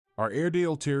Are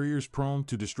Airedale Terriers prone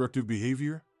to destructive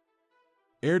behavior?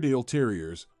 Airedale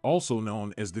Terriers, also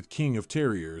known as the King of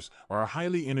Terriers, are a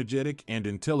highly energetic and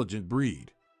intelligent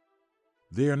breed.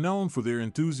 They are known for their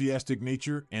enthusiastic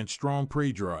nature and strong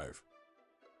prey drive.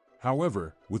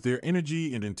 However, with their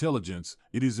energy and intelligence,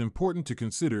 it is important to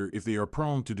consider if they are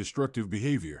prone to destructive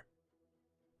behavior.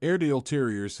 Airedale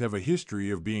Terriers have a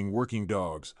history of being working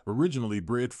dogs, originally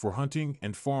bred for hunting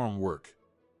and farm work.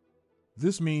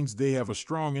 This means they have a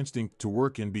strong instinct to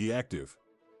work and be active.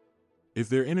 If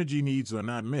their energy needs are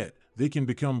not met, they can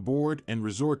become bored and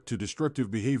resort to destructive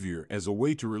behavior as a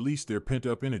way to release their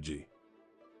pent-up energy.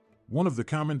 One of the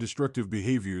common destructive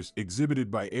behaviors exhibited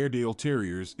by Airedale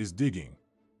Terriers is digging.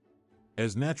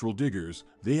 As natural diggers,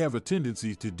 they have a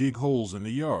tendency to dig holes in the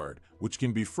yard, which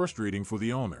can be frustrating for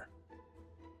the owner.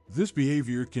 This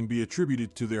behavior can be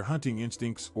attributed to their hunting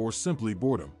instincts or simply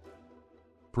boredom.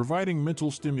 Providing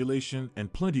mental stimulation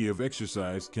and plenty of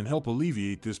exercise can help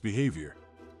alleviate this behavior.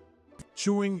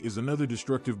 Chewing is another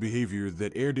destructive behavior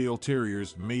that Airedale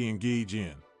Terriers may engage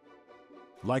in.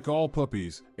 Like all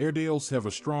puppies, Airedales have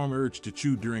a strong urge to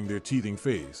chew during their teething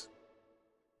phase.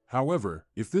 However,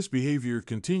 if this behavior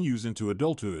continues into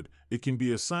adulthood, it can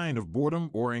be a sign of boredom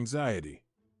or anxiety.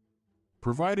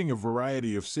 Providing a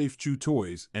variety of safe chew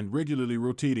toys and regularly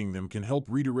rotating them can help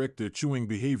redirect their chewing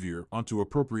behavior onto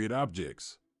appropriate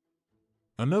objects.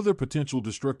 Another potential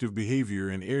destructive behavior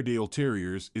in Airedale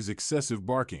Terriers is excessive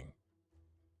barking.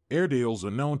 Airedales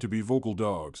are known to be vocal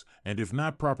dogs, and if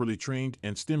not properly trained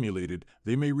and stimulated,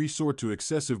 they may resort to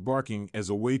excessive barking as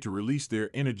a way to release their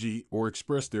energy or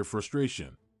express their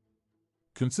frustration.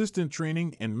 Consistent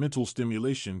training and mental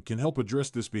stimulation can help address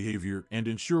this behavior and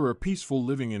ensure a peaceful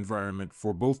living environment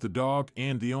for both the dog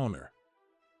and the owner.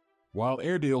 While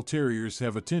Airedale Terriers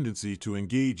have a tendency to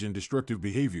engage in destructive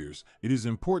behaviors, it is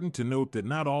important to note that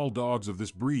not all dogs of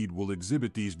this breed will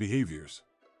exhibit these behaviors.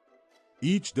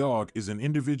 Each dog is an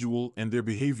individual and their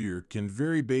behavior can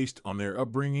vary based on their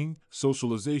upbringing,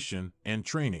 socialization, and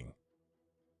training.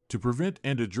 To prevent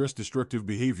and address destructive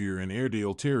behavior in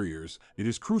Airedale Terriers, it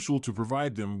is crucial to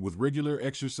provide them with regular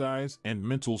exercise and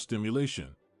mental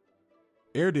stimulation.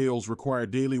 Airedales require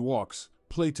daily walks,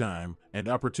 playtime, and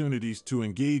opportunities to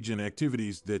engage in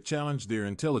activities that challenge their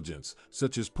intelligence,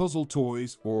 such as puzzle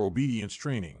toys or obedience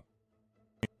training.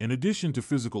 In addition to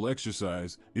physical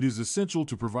exercise, it is essential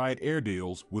to provide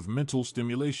Airedales with mental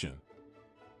stimulation.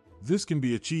 This can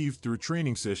be achieved through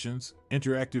training sessions,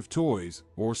 interactive toys,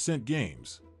 or scent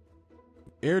games.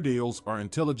 Airedales are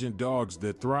intelligent dogs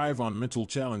that thrive on mental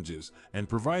challenges, and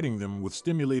providing them with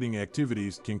stimulating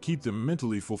activities can keep them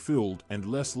mentally fulfilled and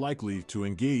less likely to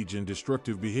engage in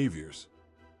destructive behaviors.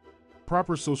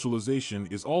 Proper socialization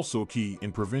is also key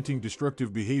in preventing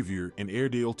destructive behavior in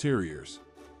Airedale Terriers.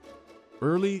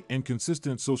 Early and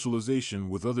consistent socialization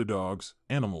with other dogs,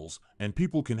 animals, and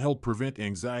people can help prevent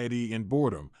anxiety and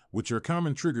boredom, which are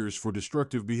common triggers for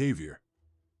destructive behavior.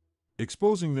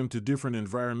 Exposing them to different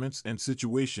environments and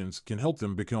situations can help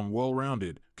them become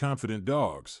well-rounded, confident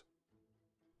dogs.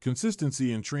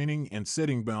 Consistency in training and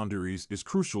setting boundaries is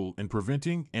crucial in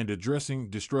preventing and addressing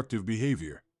destructive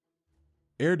behavior.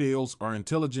 Airedales are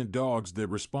intelligent dogs that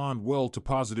respond well to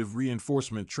positive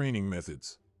reinforcement training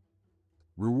methods.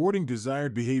 Rewarding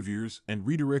desired behaviors and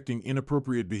redirecting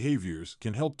inappropriate behaviors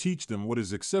can help teach them what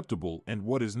is acceptable and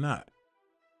what is not.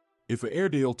 If an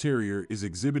Airedale Terrier is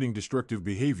exhibiting destructive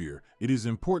behavior, it is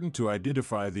important to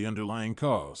identify the underlying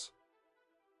cause.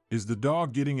 Is the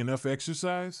dog getting enough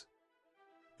exercise?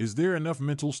 Is there enough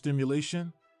mental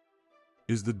stimulation?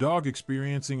 Is the dog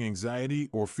experiencing anxiety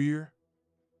or fear?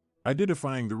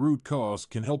 Identifying the root cause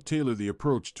can help tailor the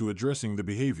approach to addressing the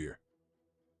behavior.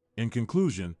 In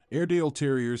conclusion, Airedale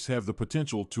Terriers have the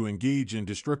potential to engage in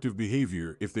destructive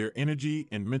behavior if their energy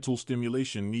and mental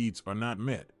stimulation needs are not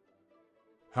met.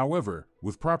 However,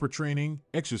 with proper training,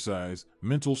 exercise,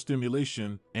 mental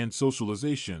stimulation, and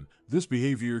socialization, this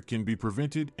behavior can be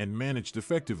prevented and managed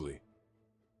effectively.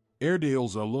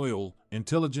 Airedales are loyal,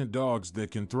 intelligent dogs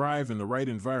that can thrive in the right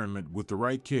environment with the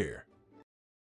right care.